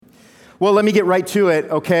Well, let me get right to it,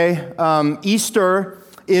 okay? Easter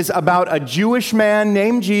is about a Jewish man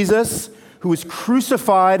named Jesus who was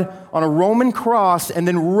crucified on a Roman cross and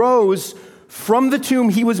then rose from the tomb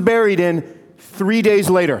he was buried in 3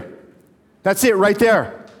 days later. That's it right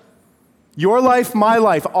there. Your life, my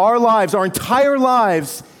life, our lives, our entire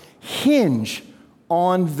lives hinge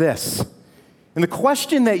on this. And the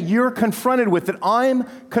question that you're confronted with, that I'm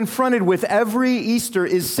confronted with every Easter,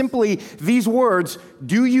 is simply these words: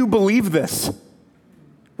 do you believe this?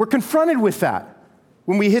 We're confronted with that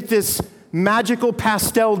when we hit this magical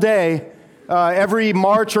pastel day every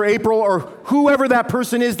March or April, or whoever that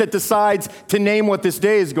person is that decides to name what this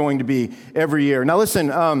day is going to be every year. Now listen,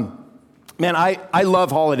 man, I love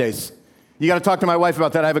holidays. You got to talk to my wife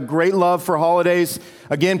about that. I have a great love for holidays.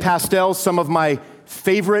 Again, pastels, some of my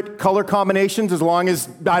favorite color combinations, as long as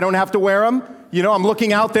I don't have to wear them. You know, I'm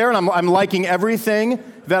looking out there and I'm liking everything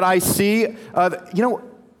that I see.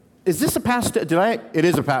 Is this a pastel? It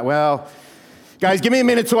is a pastel. Well, guys, give me a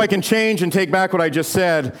minute so I can change and take back what I just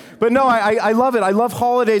said. But no, I love it. I love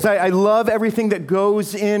holidays. I love everything that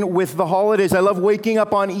goes in with the holidays. I love waking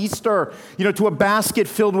up on Easter, to a basket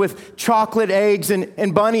filled with chocolate, eggs,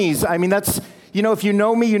 and bunnies. I mean, that's, if you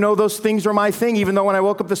know me, you know those things are my thing, even though when I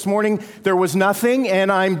woke up this morning, there was nothing, and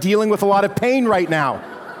I'm dealing with a lot of pain right now.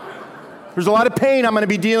 There's a lot of pain I'm going to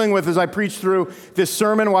be dealing with as I preach through this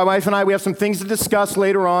sermon. My wife and I, we have some things to discuss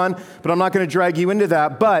later on, but I'm not going to drag you into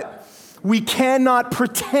that. But we cannot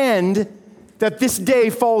pretend that this day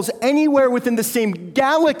falls anywhere within the same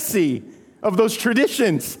galaxy of those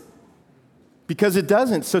traditions, because it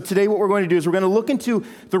doesn't. So today what we're going to do is we're going to look into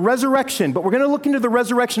the resurrection, but we're going to look into the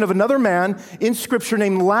resurrection of another man in Scripture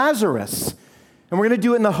named Lazarus. And we're going to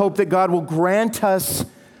do it in the hope that God will grant us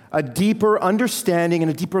a deeper understanding and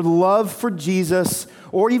a deeper love for Jesus,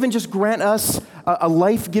 or even just grant us a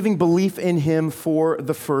life-giving belief in him for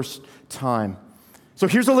the first time. So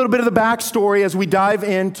here's a little bit of the backstory as we dive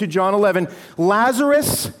into John 11.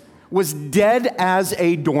 Lazarus was dead as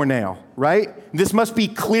a doornail, right? This must be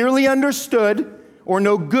clearly understood, or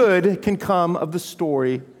no good can come of the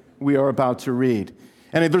story we are about to read.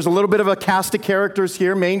 And there's a little bit of a cast of characters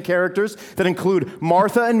here, main characters, that include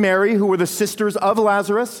Martha and Mary, who were the sisters of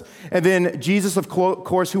Lazarus, and then Jesus, of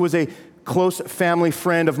course, who was a close family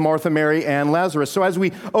friend of Martha, Mary, and Lazarus. So as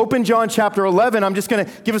we open John chapter 11, I'm just going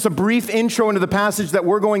to give us a brief intro into the passage that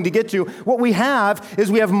we're going to get to. What we have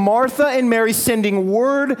is we have Martha and Mary sending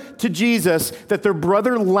word to Jesus that their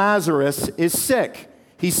brother Lazarus is sick.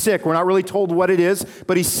 He's sick. We're not really told what it is,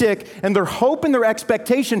 but he's sick. And their hope and their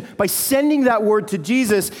expectation by sending that word to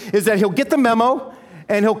Jesus is that he'll get the memo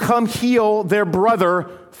and he'll come heal their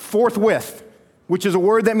brother forthwith, which is a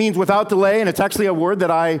word that means without delay, and it's actually a word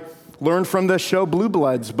that I learned from the show Blue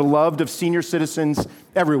Bloods, beloved of senior citizens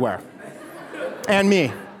everywhere. And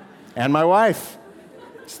me. And my wife.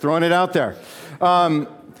 Just throwing it out there.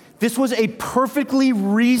 This was a perfectly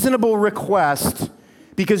reasonable request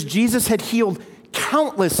because Jesus had healed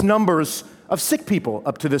countless numbers of sick people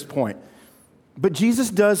up to this point. But Jesus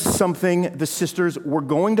does something the sisters were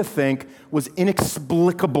going to think was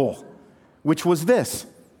inexplicable, which was this: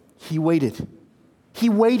 he waited. He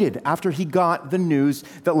waited after he got the news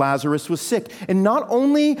that Lazarus was sick. And not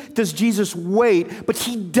only does Jesus wait, but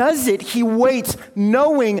he does it. He waits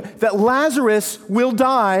knowing that Lazarus will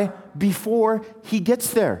die before he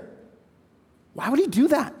gets there. Why would he do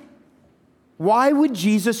that? Why would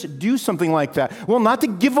Jesus do something like that? Well, not to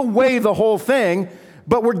give away the whole thing,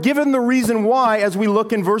 but we're given the reason why as we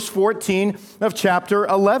look in verse 14 of chapter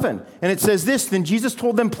 11. And it says this: then Jesus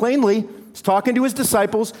told them plainly, he's talking to his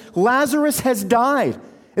disciples, Lazarus has died.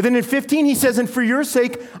 And then in 15 he says, and for your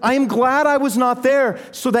sake, I am glad I was not there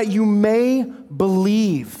so that you may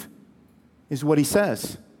believe, is what he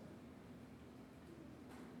says.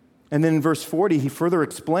 And then in verse 40, he further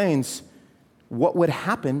explains what would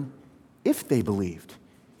happen if they believed.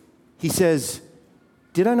 He says,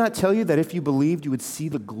 did I not tell you that if you believed, you would see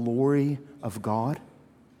the glory of God?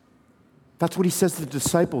 That's what he says to the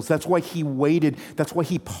disciples. That's why he waited. That's why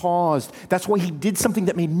he paused. That's why he did something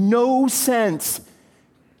that made no sense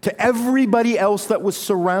to everybody else that was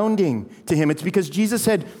surrounding to him. It's because Jesus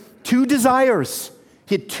had two desires.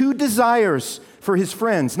 He had two desires for his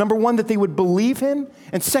friends. Number one, that they would believe him.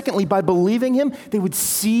 And secondly, by believing him, they would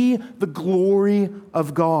see the glory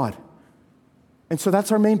of God. And so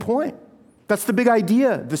that's our main point. That's the big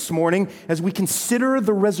idea this morning as we consider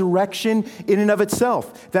the resurrection in and of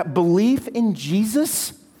itself. That belief in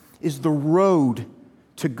Jesus is the road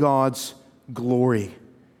to God's glory.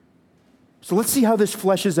 So let's see how this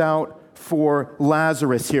fleshes out for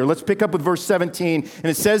Lazarus here. Let's pick up with verse 17, and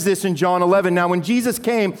it says this in John 11. Now, when Jesus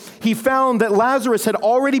came, he found that Lazarus had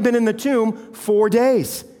already been in the tomb 4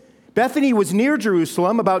 days. Bethany was near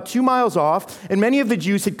Jerusalem, about 2 miles off, and many of the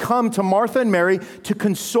Jews had come to Martha and Mary to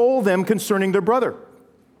console them concerning their brother.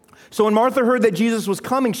 So when Martha heard that Jesus was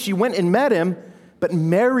coming, she went and met him, but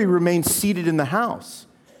Mary remained seated in the house.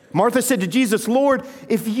 Martha said to Jesus, "Lord,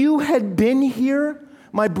 if you had been here,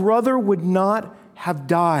 my brother would not have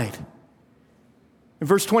died." In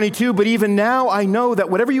verse 22, "But even now I know that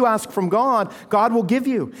whatever you ask from God, God will give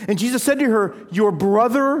you." And Jesus said to her, "Your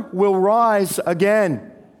brother will rise again."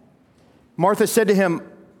 Martha said to him,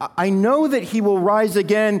 "I know that he will rise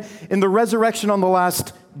again in the resurrection on the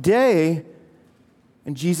last day."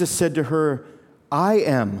 And Jesus said to her, "I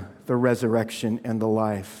am the resurrection and the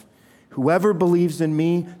life. Whoever believes in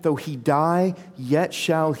me, though he die, yet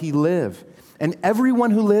shall he live. And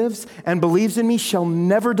everyone who lives and believes in me shall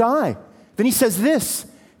never die." Then he says this,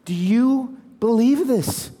 "Do you believe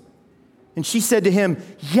this?" And she said to him,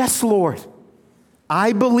 "Yes, Lord.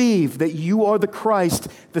 I believe that you are the Christ,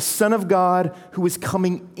 the Son of God, who is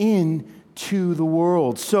coming into the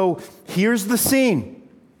world." So here's the scene.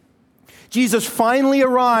 Jesus finally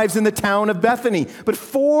arrives in the town of Bethany, but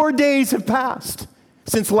 4 days have passed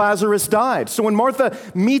since Lazarus died. So when Martha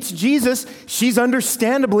meets Jesus, she's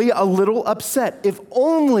understandably a little upset. "If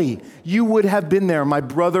only you would have been there, my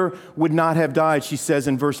brother would not have died," she says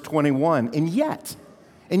in verse 21. And yet,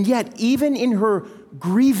 even in her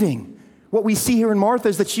grieving, what we see here in Martha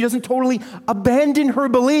is that she doesn't totally abandon her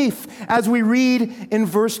belief, as we read in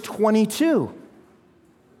verse 22.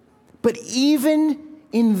 But even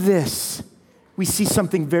in this, we see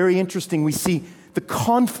something very interesting. We see the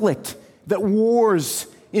conflict that wars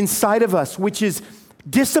inside of us, which is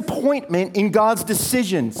disappointment in God's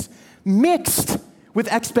decisions, mixed with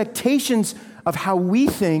expectations of how we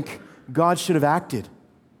think God should have acted.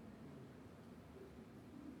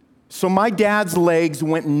 So my dad's legs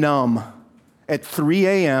went numb at 3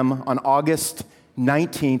 a.m. on August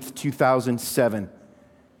 19th, 2007.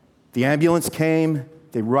 The ambulance came.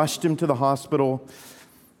 They rushed him to the hospital.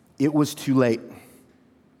 It was too late.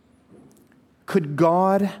 Could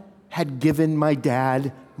God have given my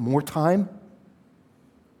dad more time?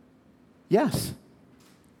 Yes.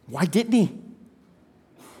 Why didn't he?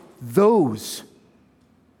 Those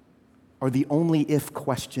are the only if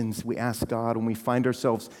questions we ask God when we find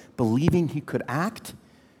ourselves believing he could act,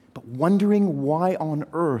 but wondering why on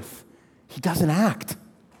earth he doesn't act.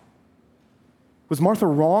 Was Martha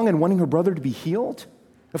wrong in wanting her brother to be healed?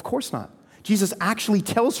 Of course not. Jesus actually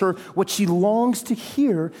tells her what she longs to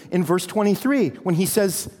hear in verse 23 when he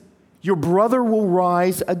says, "Your brother will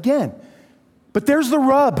rise again." But there's the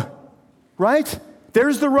rub, right?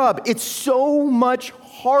 There's the rub. It's so much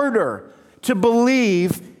harder to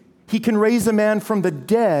believe he can raise a man from the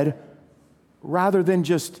dead rather than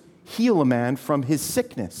just heal a man from his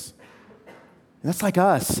sickness. And that's like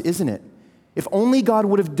us, isn't it? If only God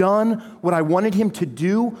would have done what I wanted him to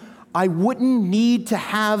do, I wouldn't need to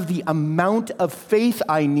have the amount of faith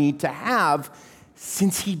I need to have,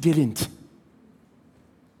 since he didn't.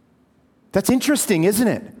 That's interesting, isn't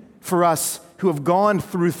it? For us who have gone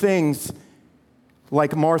through things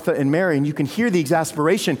like Martha and Mary, and you can hear the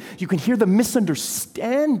exasperation, you can hear the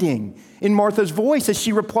misunderstanding in Martha's voice as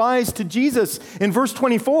she replies to Jesus. In verse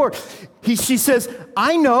 24, she says,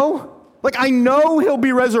 I know he'll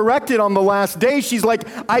be resurrected on the last day. She's like,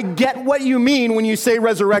 I get what you mean when you say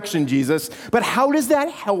resurrection, Jesus, but how does that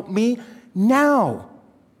help me now?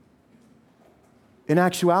 In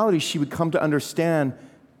actuality, she would come to understand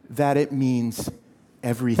that it means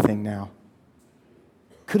everything now.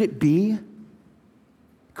 Could it be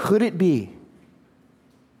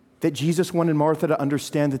that Jesus wanted Martha to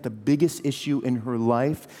understand that the biggest issue in her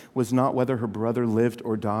life was not whether her brother lived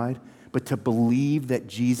or died, but to believe that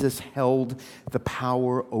Jesus held the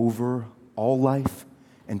power over all life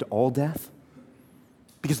and all death?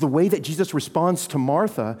 Because the way that Jesus responds to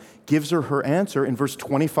Martha gives her her answer in verse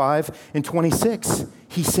 25 and 26.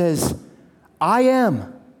 He says, I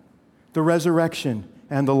am the resurrection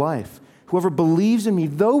and the life. Whoever believes in me,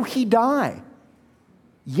 though he die,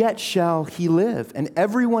 yet shall he live. And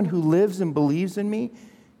everyone who lives and believes in me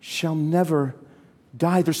shall never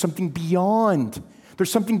die. There's something beyond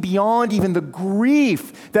even the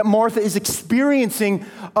grief that Martha is experiencing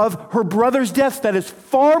of her brother's death that is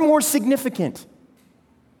far more significant.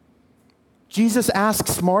 Jesus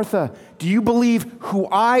asks Martha, do you believe who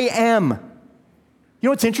I am? You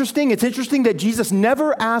know what's interesting? It's interesting that Jesus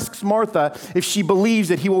never asks Martha if she believes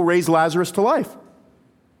that he will raise Lazarus to life.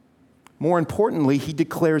 More importantly, he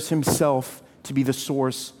declares himself to be the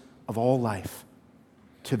source of all life.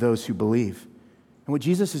 to those who believe. And what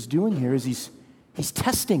Jesus is doing here is he's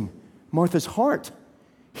testing Martha's heart.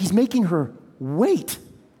 He's making her wait.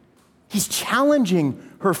 He's challenging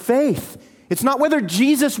her faith. It's not whether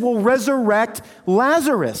Jesus will resurrect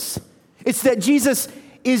Lazarus. It's that Jesus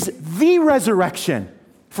is the resurrection.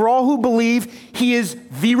 For all who believe, he is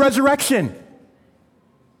the resurrection.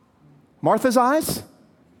 Martha's eyes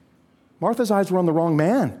were on the wrong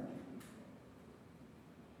man.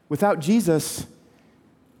 Without Jesus,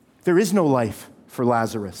 there is no life for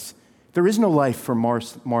Lazarus. There is no life for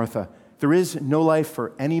Martha. There is no life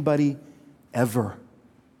for anybody ever.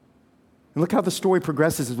 And look how the story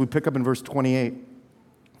progresses as we pick up in verse 28.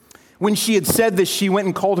 When she had said this, she went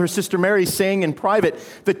and called her sister Mary, saying in private,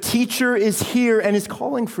 "The teacher is here and is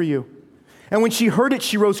calling for you." And when she heard it,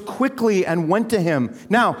 she rose quickly and went to him.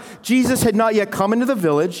 Now, Jesus had not yet come into the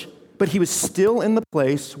village, but he was still in the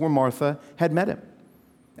place where Martha had met him.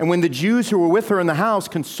 And when the Jews who were with her in the house,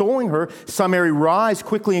 consoling her, saw Mary rise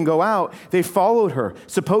quickly and go out, they followed her,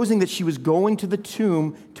 supposing that she was going to the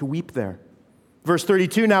tomb to weep there. Verse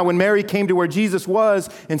 32, now when Mary came to where Jesus was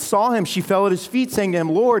and saw him, she fell at his feet, saying to him,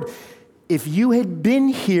 "Lord, if you had been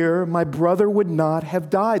here, my brother would not have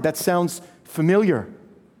died." That sounds familiar.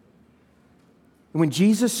 And when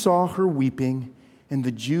Jesus saw her weeping, and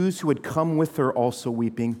the Jews who had come with her also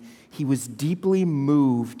weeping, he was deeply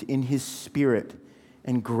moved in his spirit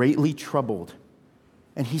and greatly troubled.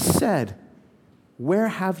 And he said, "Where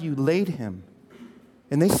have you laid him?"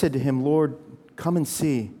 And they said to him, "Lord, come and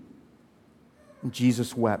see." And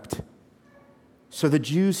Jesus wept. So the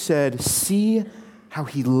Jews said, "See how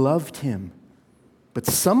he loved him." But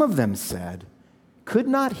some of them said, "Could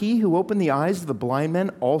not he who opened the eyes of the blind men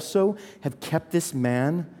also have kept this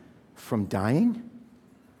man from dying?"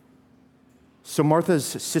 So Martha's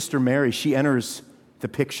sister Mary, she enters the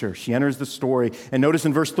picture. She enters the story. And notice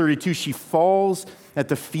in verse 32, she falls at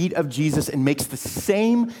the feet of Jesus and makes the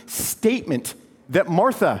same statement that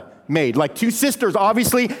Martha made. Like two sisters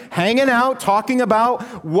obviously hanging out, talking about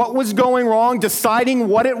what was going wrong, deciding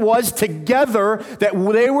what it was together that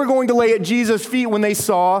they were going to lay at Jesus' feet when they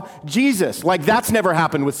saw Jesus. Like that's never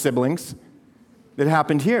happened with siblings. It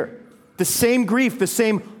happened here. The same grief, the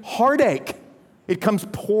same heartache, it comes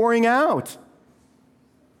pouring out.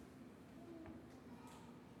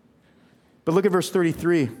 But look at verse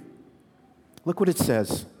 33. Look what it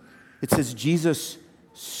says. It says, Jesus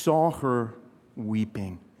saw her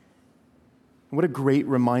weeping. What a great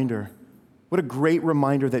reminder. What a great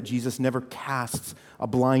reminder that Jesus never casts a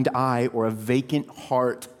blind eye or a vacant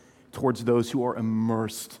heart towards those who are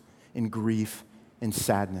immersed in grief and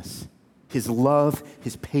sadness. His love,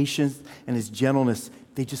 his patience, and his gentleness,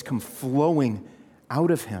 they just come flowing out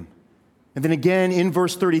of him. And then again in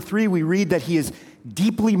verse 33, we read that he is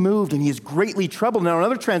deeply moved and he is greatly troubled. Now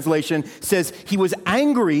another translation says he was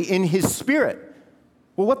angry in his spirit.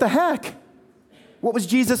 Well, what the heck? What was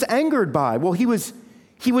Jesus angered by? Well, he was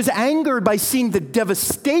angered by seeing the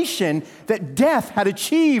devastation that death had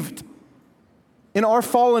achieved in our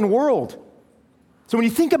fallen world. So when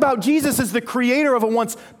you think about Jesus as the creator of a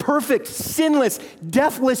once perfect, sinless,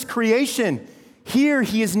 deathless creation, here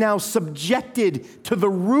he is now subjected to the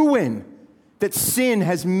ruin that sin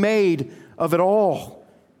has made of it all.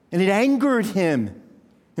 And it angered him.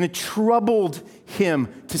 And it troubled him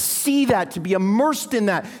to see that, to be immersed in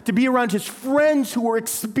that, to be around his friends who were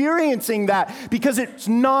experiencing that, because it's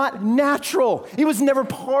not natural. It was never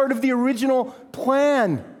part of the original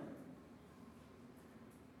plan.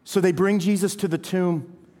 So they bring Jesus to the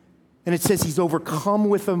tomb, and it says he's overcome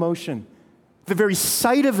with emotion. The very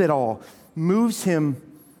sight of it all moves him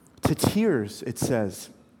to tears, it says.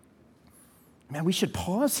 Man, we should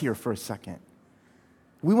pause here for a second.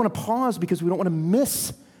 We want to pause because we don't want to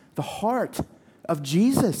miss the heart of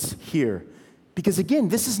Jesus here. Because again,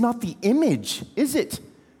 this is not the image, is it,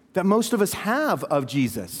 that most of us have of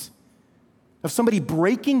Jesus? Of somebody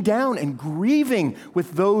breaking down and grieving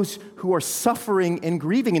with those who are suffering and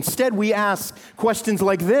grieving. Instead, we ask questions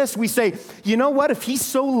like this. We say, you know what? If he's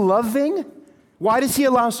so loving, why does he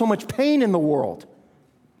allow so much pain in the world?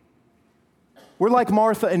 We're like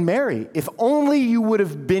Martha and Mary. If only you would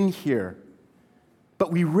have been here.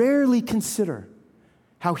 But we rarely consider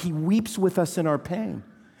how he weeps with us in our pain,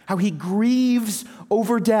 how he grieves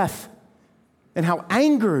over death, and how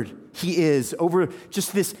angered he is over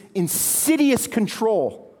just this insidious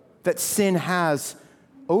control that sin has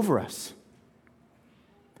over us.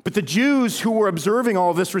 But the Jews who were observing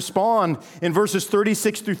all of this respond in verses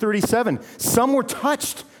 36 through 37. Some were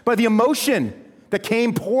touched by the emotion that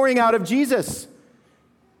came pouring out of Jesus,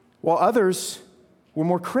 while others were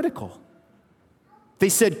more critical. They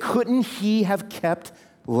said, couldn't he have kept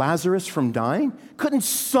Lazarus from dying? Couldn't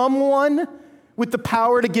someone with the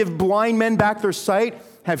power to give blind men back their sight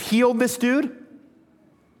have healed this dude?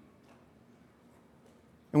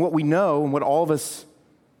 And what we know, and what all of us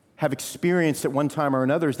have experienced at one time or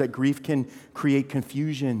another, is that grief can create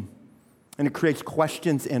confusion, and it creates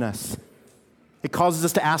questions in us. It causes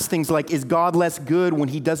us to ask things like, is God less good when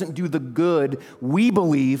he doesn't do the good we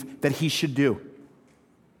believe that he should do?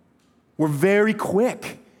 We're very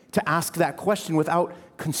quick to ask that question without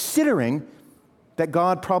considering that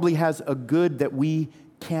God probably has a good that we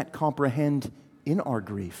can't comprehend in our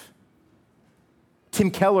grief.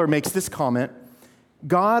 Tim Keller makes this comment: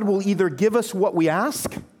 God will either give us what we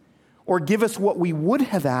ask or give us what we would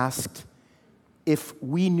have asked if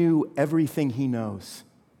we knew everything he knows.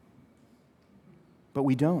 But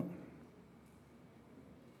we don't.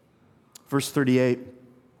 Verse 38,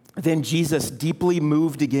 then Jesus, deeply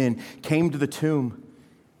moved again, came to the tomb.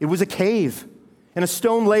 It was a cave, and a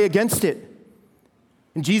stone lay against it.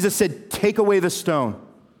 And Jesus said, take away the stone.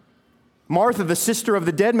 Martha, the sister of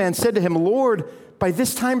the dead man, said to him, Lord, by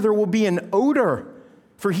this time there will be an odor,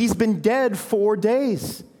 for he's been dead 4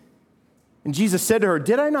 days. And Jesus said to her,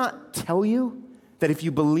 did I not tell you that if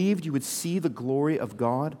you believed, you would see the glory of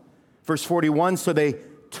God? Verse 41, so they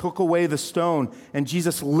took away the stone, and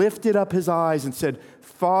Jesus lifted up his eyes and said,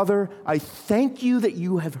 Father, I thank you that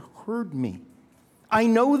you have heard me. I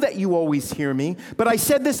know that you always hear me, but I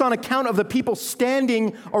said this on account of the people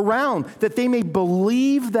standing around, that they may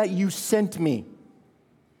believe that you sent me.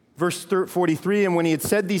 Verse 43, and when he had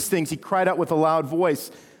said these things, he cried out with a loud voice,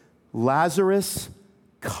 Lazarus,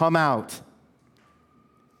 come out.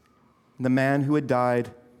 And the man who had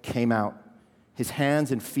died came out, his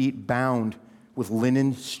hands and feet bound with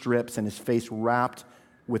linen strips and his face wrapped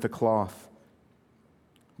with a cloth.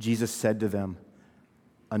 Jesus said to them,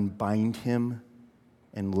 unbind him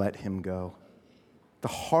and let him go. The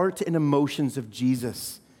heart and emotions of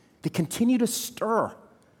Jesus, they continue to stir.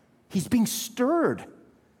 He's being stirred.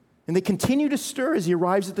 And they continue to stir as he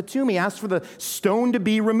arrives at the tomb. He asks for the stone to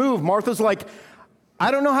be removed. Martha's like, I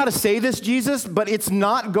don't know how to say this, Jesus, but it's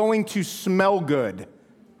not going to smell good,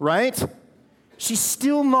 right? She's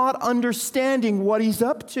still not understanding what he's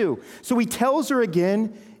up to. So he tells her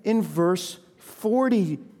again in verse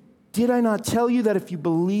 40, did I not tell you that if you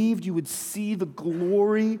believed, you would see the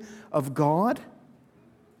glory of God?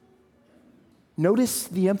 Notice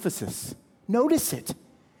the emphasis. Notice it.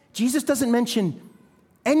 Jesus doesn't mention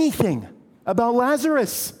anything about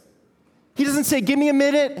Lazarus. He doesn't say, give me a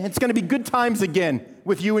minute, it's going to be good times again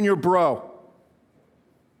with you and your bro.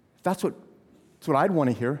 That's what I'd want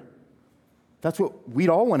to hear. That's what we'd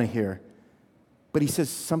all want to hear. But he says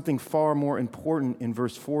something far more important in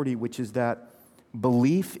verse 40, which is that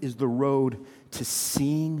belief is the road to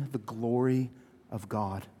seeing the glory of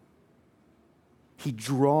God. He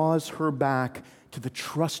draws her back to the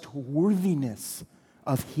trustworthiness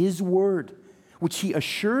of his word, which he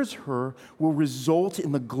assures her will result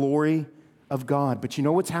in the glory of God. But you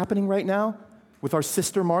know what's happening right now with our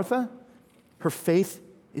sister Martha? Her faith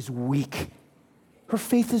is weak. Her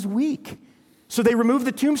faith is weak. So they remove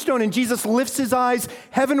the tombstone, and Jesus lifts his eyes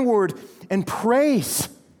heavenward and prays.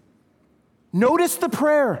 Notice the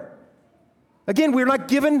prayer. Again, we're not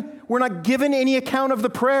given any account of the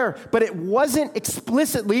prayer, but it wasn't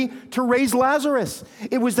explicitly to raise Lazarus.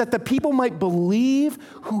 It was that the people might believe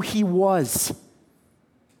who he was.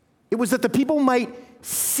 It was that the people might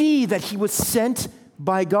see that he was sent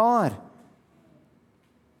by God.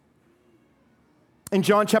 In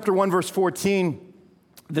John chapter 1, verse 14,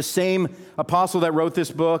 the same apostle that wrote this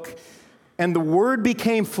book, and the Word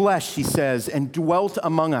became flesh, he says, and dwelt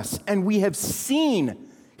among us, and we have seen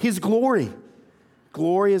his glory.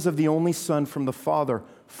 Glory as of the only Son from the Father,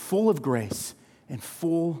 full of grace and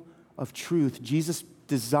full of truth. Jesus'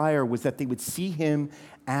 desire was that they would see him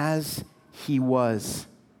as he was,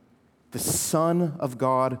 the Son of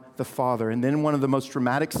God the Father. And then one of the most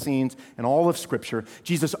dramatic scenes in all of Scripture,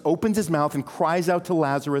 Jesus opens his mouth and cries out to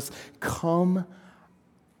Lazarus, come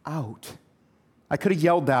out. I could have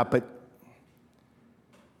yelled that, but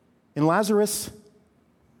and Lazarus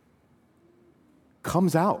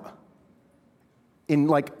comes out in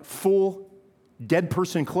like full dead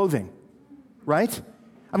person clothing, right?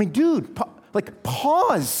 I mean, dude,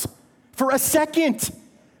 pause for a second.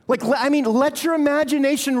 Let your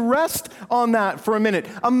imagination rest on that for a minute.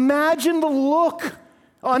 Imagine the look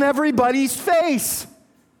on everybody's face.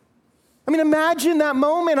 Imagine that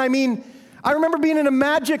moment. I remember being in a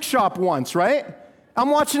magic shop once, right? I'm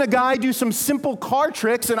watching a guy do some simple card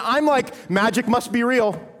tricks, and I'm like, magic must be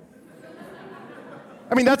real.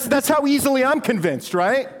 That's how easily I'm convinced,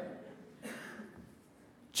 right?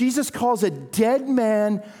 Jesus calls a dead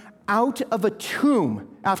man out of a tomb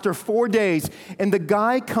after 4 days, and the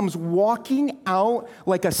guy comes walking out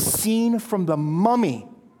like a scene from The Mummy.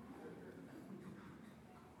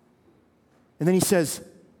 And then he says,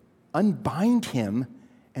 unbind him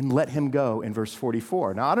and let him go in verse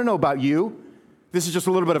 44. Now, I don't know about you. This is just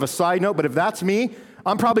a little bit of a side note, but if that's me,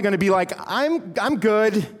 I'm probably going to be like, I'm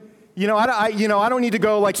good. I don't need to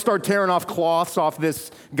go like start tearing off cloths off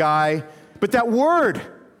this guy. But that word,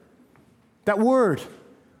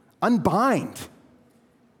 unbind.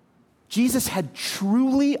 Jesus had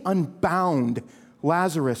truly unbound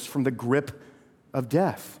Lazarus from the grip of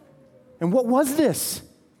death. And what was this?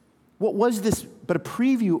 What was this but a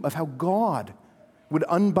preview of how God would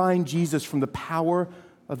unbind Jesus from the power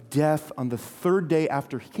of death on the third day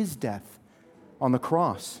after his death on the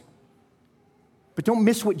cross? But don't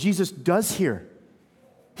miss what Jesus does here.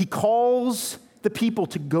 He calls the people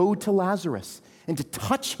to go to Lazarus and to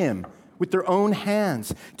touch him with their own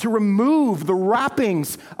hands, to remove the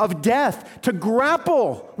wrappings of death, to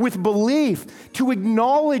grapple with belief, to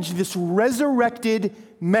acknowledge this resurrected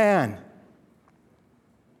man.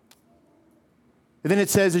 And then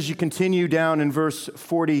it says, as you continue down in verse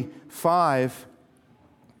 45,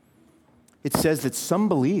 it says that some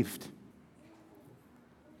believed.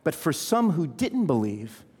 But for some who didn't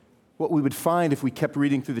believe, what we would find if we kept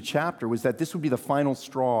reading through the chapter was that this would be the final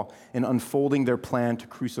straw in unfolding their plan to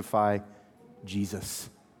crucify Jesus.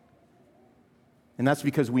 And that's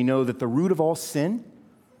because we know that the root of all sin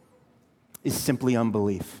is simply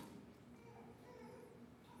unbelief.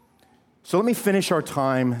 So let me finish our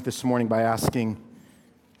time this morning by asking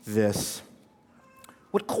this.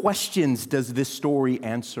 What questions does this story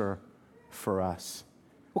answer for us?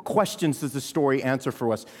 What questions does the story answer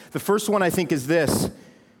for us? The first one, I think, is this.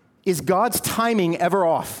 Is God's timing ever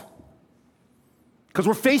off? Because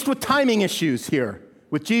we're faced with timing issues here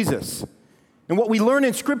with Jesus. And what we learn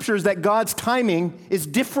in Scripture is that God's timing is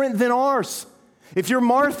different than ours. If you're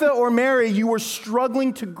Martha or Mary, you are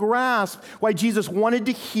struggling to grasp why Jesus waited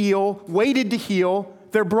to heal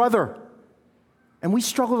their brother. And we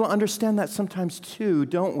struggle to understand that sometimes too,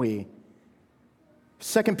 don't we?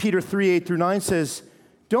 2 Peter 3:8-9 says,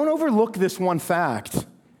 don't overlook this one fact,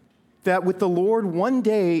 that with the Lord, 1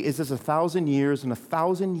 day is as 1,000 years, and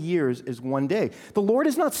 1,000 years is 1 day. The Lord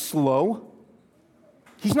is not slow.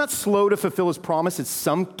 He's not slow to fulfill his promise. It's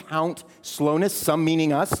some count slowness, some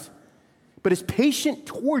meaning us, but is patient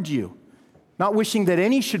toward you, not wishing that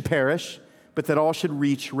any should perish, but that all should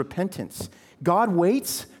reach repentance. God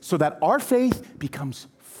waits so that our faith becomes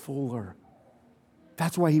fuller.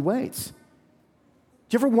 That's why he waits.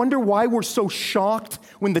 Do you ever wonder why we're so shocked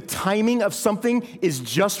when the timing of something is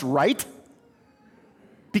just right?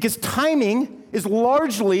 Because timing is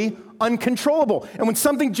largely uncontrollable. And when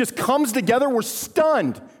something just comes together, we're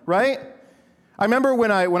stunned, right? I remember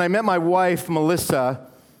when I met my wife,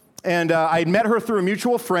 Melissa, and I had met her through a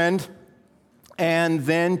mutual friend, and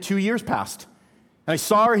then 2 years passed. And I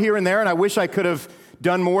saw her here and there, and I wish I could have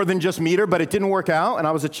done more than just meet her, but it didn't work out, and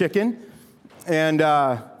I was a chicken. And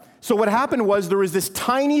so what happened was there was this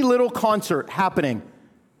tiny little concert happening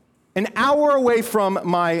an hour away from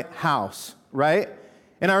my house, right?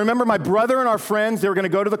 And I remember my brother and our friends, they were going to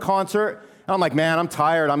go to the concert. And I'm like, man, I'm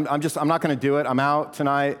tired. I'm not going to do it. I'm out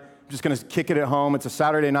tonight. I'm just going to kick it at home. It's a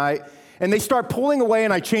Saturday night. And they start pulling away,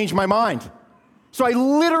 and I change my mind. So I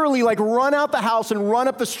literally run out the house and run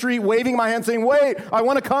up the street, waving my hand, saying, wait, I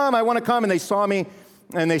want to come. And they saw me,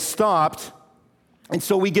 and they stopped. And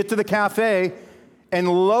so we get to the cafe, and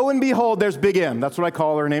lo and behold, there's Big M. That's what I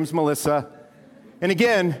call her. Her name's Melissa. And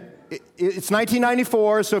again, it's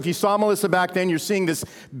 1994, so if you saw Melissa back then, you're seeing this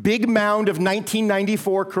big mound of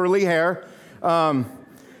 1994 curly hair.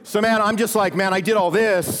 So man, I'm just like, man, I did all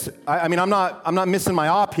this. I mean, I'm not missing my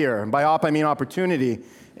op here. And by op, I mean opportunity.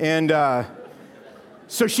 And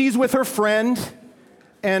so she's with her friend,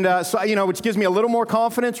 and which gives me a little more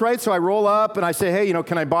confidence, right? So I roll up and I say, hey,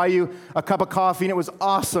 can I buy you a cup of coffee? And it was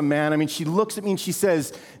awesome, man. I mean, she looks at me and she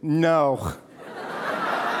says, no.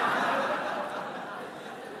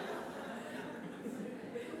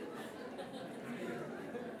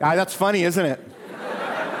 That's funny, isn't it?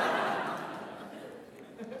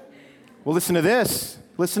 Well, listen to this.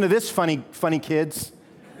 Listen to this, funny kids.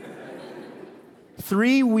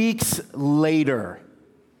 3 weeks later,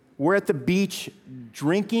 we're at the beach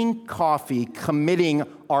drinking coffee, committing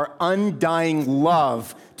our undying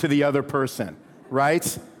love to the other person,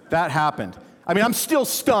 right? That happened. I mean, I'm still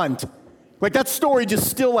stunned. That story just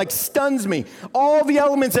still stuns me. All the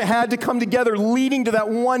elements that had to come together leading to that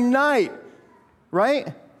one night,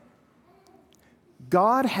 right?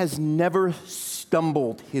 God has never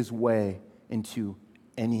stumbled his way into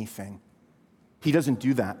anything. He doesn't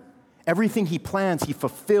do that. Everything he plans, he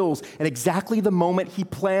fulfills at exactly the moment he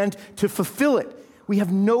planned to fulfill it. We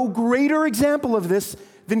have no greater example of this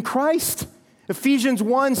than Christ. Ephesians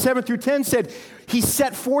 1, 7 through 10 said, he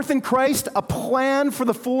set forth in Christ a plan for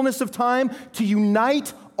the fullness of time to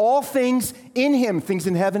unite all things in him, things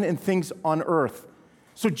in heaven and things on earth.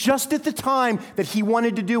 So just at the time that he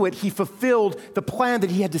wanted to do it, he fulfilled the plan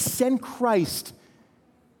that he had to send Christ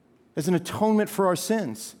as an atonement for our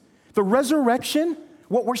sins. The resurrection,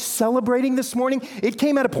 what we're celebrating this morning, it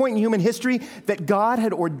came at a point in human history that God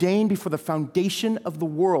had ordained before the foundation of the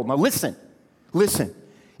world. Now listen.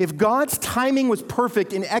 If God's timing was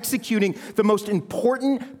perfect in executing the most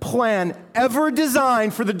important plan ever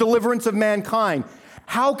designed for the deliverance of mankind,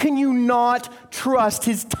 how can you not trust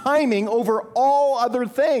his timing over all other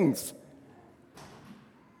things?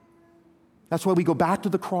 That's why we go back to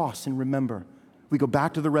the cross and remember. We go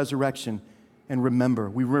back to the resurrection and remember.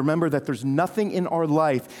 We remember that there's nothing in our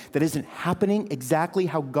life that isn't happening exactly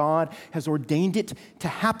how God has ordained it to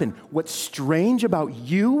happen. What's strange about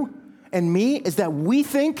you and me is that we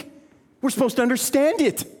think we're supposed to understand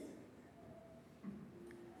it.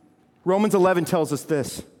 Romans 11 tells us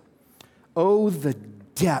this. Oh, the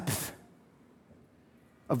depth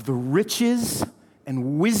of the riches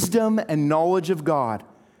and wisdom and knowledge of God.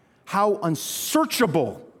 How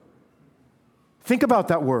unsearchable, think about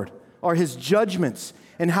that word, are his judgments,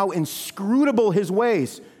 and how inscrutable his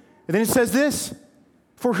ways. And then it says this,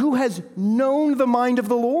 for who has known the mind of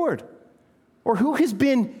the Lord? Or who has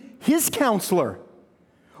been his counselor?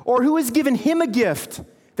 Or who has given him a gift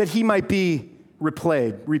that he might be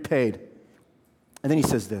repaid? And then he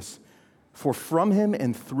says this, for from him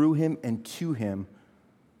and through him and to him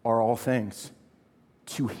are all things.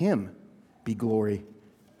 To him be glory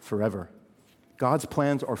forever. God's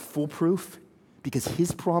plans are foolproof because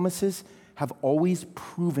his promises have always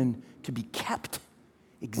proven to be kept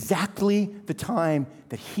exactly the time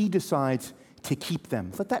that he decides to keep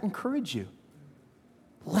them. Let that encourage you.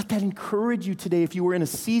 Let that encourage you today if you were in a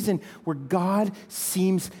season where God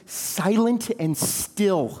seems silent and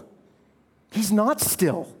still. He's not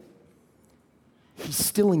still. He's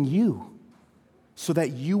stilling you so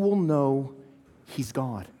that you will know he's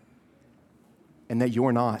God and that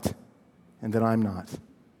you're not and that I'm not.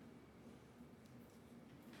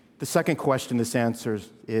 The second question this answers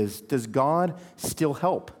is, does God still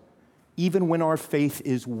help even when our faith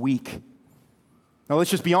is weak? Now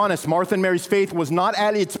let's just be honest, Martha and Mary's faith was not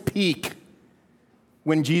at its peak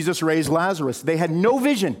when Jesus raised Lazarus. They had no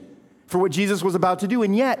vision for what Jesus was about to do,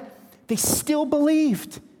 and yet they still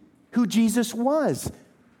believed who Jesus was.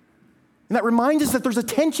 And that reminds us that there's a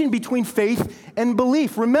tension between faith and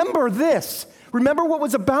belief. Remember this. Remember what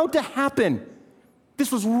was about to happen.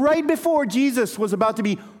 This was right before Jesus was about to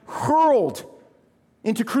be hurled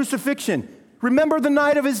into crucifixion. Remember the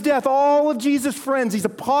night of his death. All of Jesus' friends, these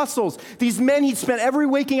apostles, these men he'd spent every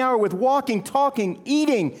waking hour with, walking, talking,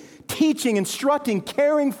 eating, teaching, instructing,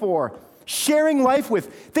 caring for, sharing life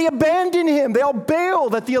with. They abandoned him. They all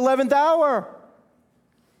bailed at the 11th hour.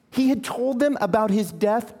 He had told them about his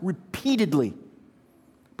death repeatedly.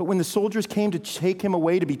 But when the soldiers came to take him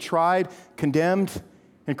away to be tried, condemned,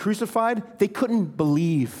 and crucified, they couldn't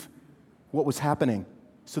believe what was happening.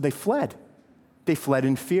 So they fled. They fled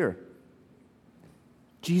in fear.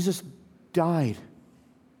 Jesus died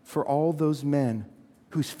for all those men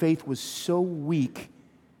whose faith was so weak,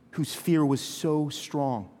 whose fear was so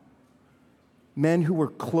strong. Men who were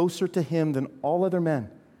closer to him than all other men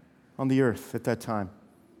on the earth at that time.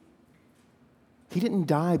 He didn't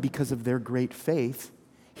die because of their great faith.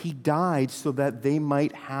 He died so that they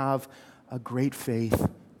might have a great faith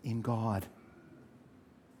in God.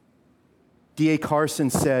 D.A. Carson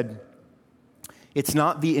said, it's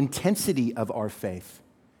not the intensity of our faith,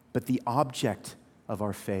 but the object of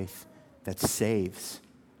our faith that saves.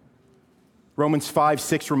 Romans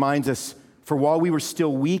 5:6 reminds us, for while we were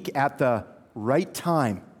still weak at the right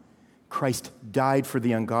time, Christ died for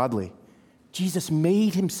the ungodly. Jesus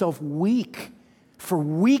made himself weak for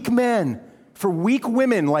weak men, for weak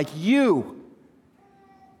women like you.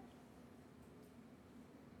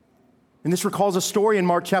 And this recalls a story in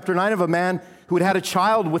Mark chapter 9 of a man who had a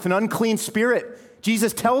child with an unclean spirit.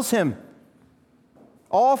 Jesus tells him,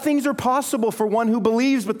 all things are possible for one who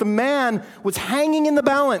believes, but the man was hanging in the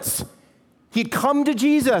balance. He'd come to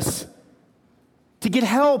Jesus to get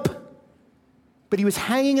help, but he was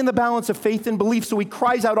hanging in the balance of faith and belief, so he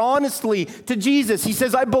cries out honestly to Jesus. He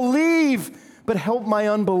says, I believe, but help my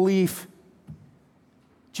unbelief.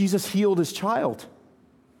 Jesus healed his child.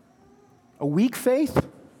 A weak faith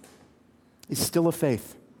is still a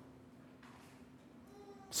faith.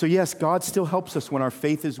 So yes, God still helps us when our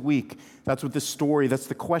faith is weak. That's what that's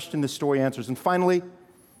the question this story answers. And finally,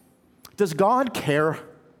 does God care?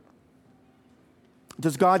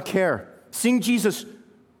 Does God care? Seeing Jesus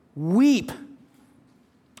weep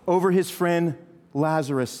over his friend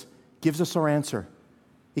Lazarus gives us our answer.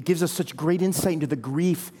 It gives us such great insight into the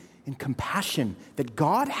grief and compassion that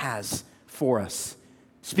God has for us.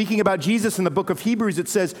 Speaking about Jesus in the book of Hebrews, it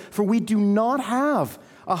says, "For we do not have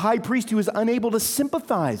a high priest who is unable to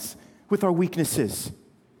sympathize with our weaknesses."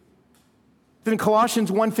 Then in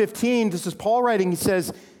Colossians 1:15, this is Paul writing, he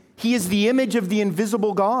says, "He is the image of the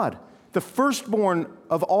invisible God, the firstborn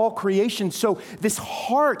of all creation." So this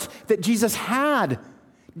heart that Jesus had,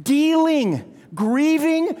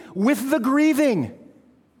 grieving with the grieving.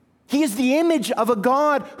 He is the image of a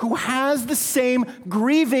God who has the same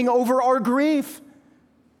grieving over our grief.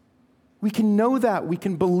 We can know that. We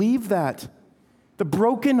can believe that. The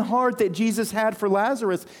broken heart that Jesus had for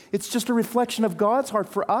Lazarus, it's just a reflection of God's heart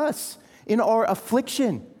for us in our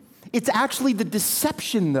affliction. It's actually the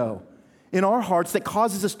deception, though, in our hearts that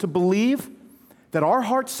causes us to believe that our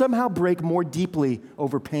hearts somehow break more deeply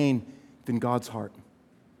over pain than God's heart.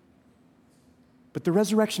 But the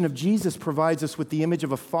resurrection of Jesus provides us with the image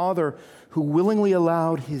of a father who willingly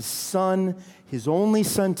allowed his son, his only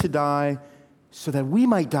son, to die so that we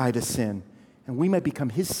might die to sin and we might become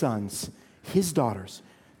his sons, his daughters.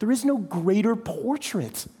 There is no greater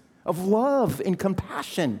portrait of love and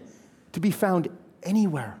compassion to be found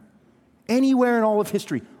anywhere in all of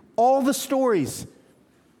history. All the stories.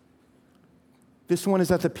 This one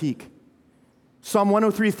is at the peak. Psalm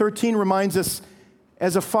 103:13 reminds us,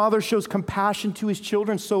 as a father shows compassion to his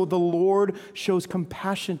children, so the Lord shows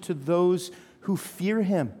compassion to those who fear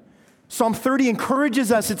him. Psalm 30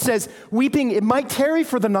 encourages us. It says, weeping, it might tarry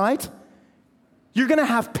for the night. You're going to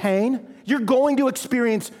have pain. You're going to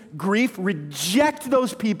experience grief. Reject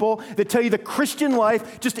those people that tell you the Christian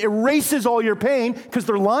life just erases all your pain because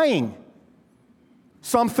they're lying.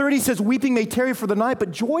 Psalm 30 says, weeping may tarry for the night, but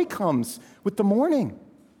joy comes with the morning.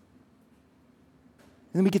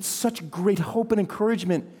 And then we get such great hope and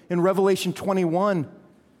encouragement in Revelation 21,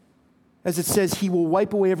 as it says, he will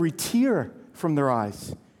wipe away every tear from their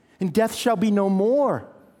eyes, and death shall be no more.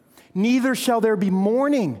 Neither shall there be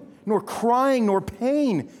mourning, nor crying, nor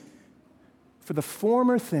pain, for the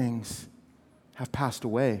former things have passed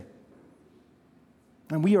away.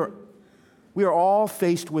 And we are all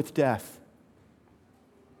faced with death.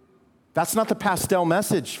 That's not the pastel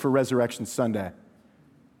message for Resurrection Sunday.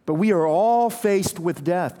 But we are all faced with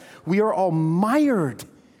death. We are all mired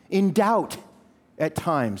in doubt at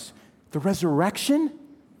times. The resurrection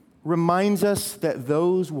reminds us that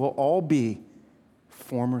those will all be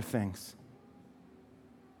former things.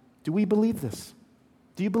 Do we believe this?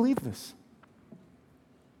 Do you believe this?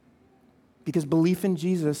 Because belief in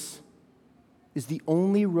Jesus is the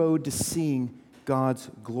only road to seeing God's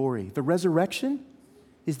glory. The resurrection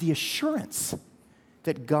is the assurance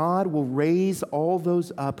that God will raise all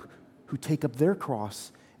those up who take up their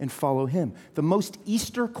cross and follow him. The most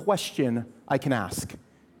Easter question I can ask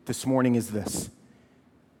this morning is this: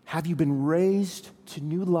 have you been raised to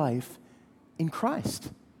new life in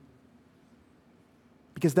Christ?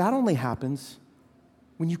 Because that only happens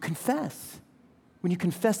when you confess. When you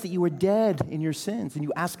confess that you are dead in your sins and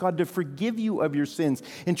you ask God to forgive you of your sins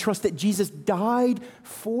and trust that Jesus died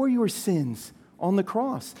for your sins on the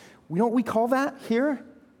cross. You know what we call that here?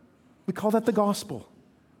 We call that the gospel.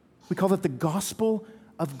 We call that the gospel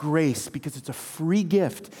of grace because it's a free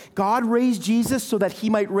gift. God raised Jesus so that he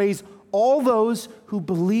might raise all those who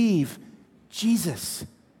believe Jesus.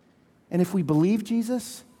 And if we believe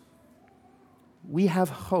Jesus, we have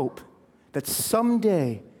hope that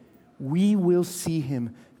someday we will see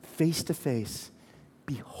him face to face,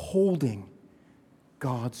 beholding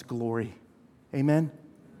God's glory. Amen?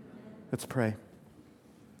 Let's pray.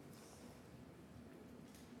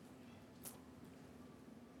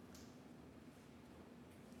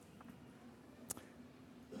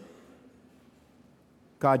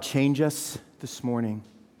 God, change us this morning.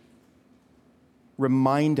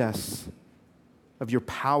 Remind us of your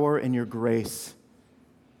power and your grace.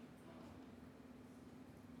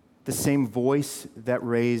 The same voice that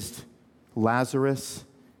raised Lazarus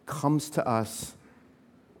comes to us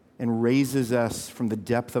and raises us from the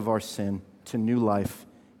depth of our sin to new life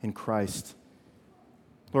in Christ.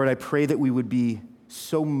 Lord, I pray that we would be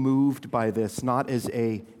so moved by this, not as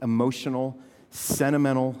an emotional,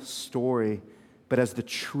 sentimental story, but as the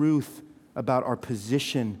truth about our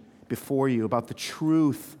position before you, about the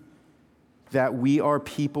truth that we are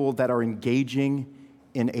people that are engaging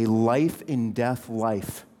in a life and death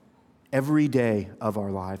life every day of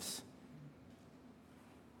our lives.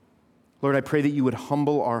 Lord, I pray that you would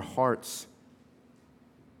humble our hearts.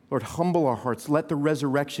 Lord, humble our hearts. Let the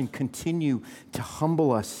resurrection continue to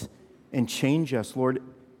humble us and change us. Lord,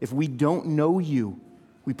 if we don't know you,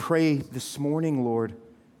 we pray this morning, Lord,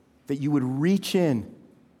 that you would reach in,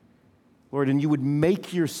 Lord, and you would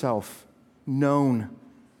make yourself known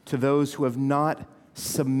to those who have not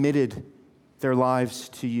submitted their lives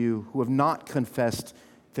to you, who have not confessed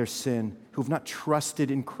their sin, who have not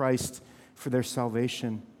trusted in Christ for their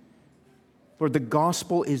salvation. Lord, the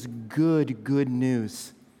gospel is good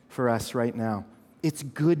news for us right now. It's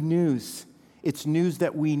good news. It's news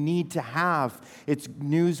that we need to have. It's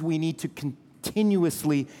news we need to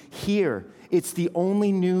continuously hear. It's the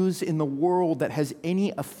only news in the world that has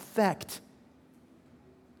any effect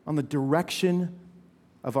on the direction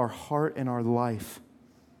of our heart and our life.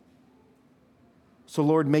 So,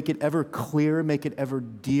 Lord, make it ever clear, make it ever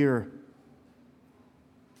dear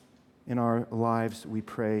in our lives, we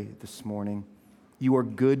pray this morning. You are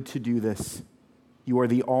good to do this. You are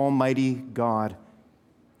the Almighty God.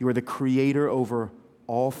 You are the creator over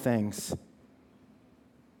all things.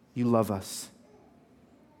 You love us.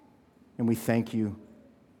 And we thank you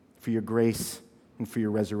for your grace and for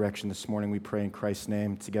your resurrection this morning. We pray in Christ's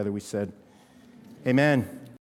name. Together we said, amen.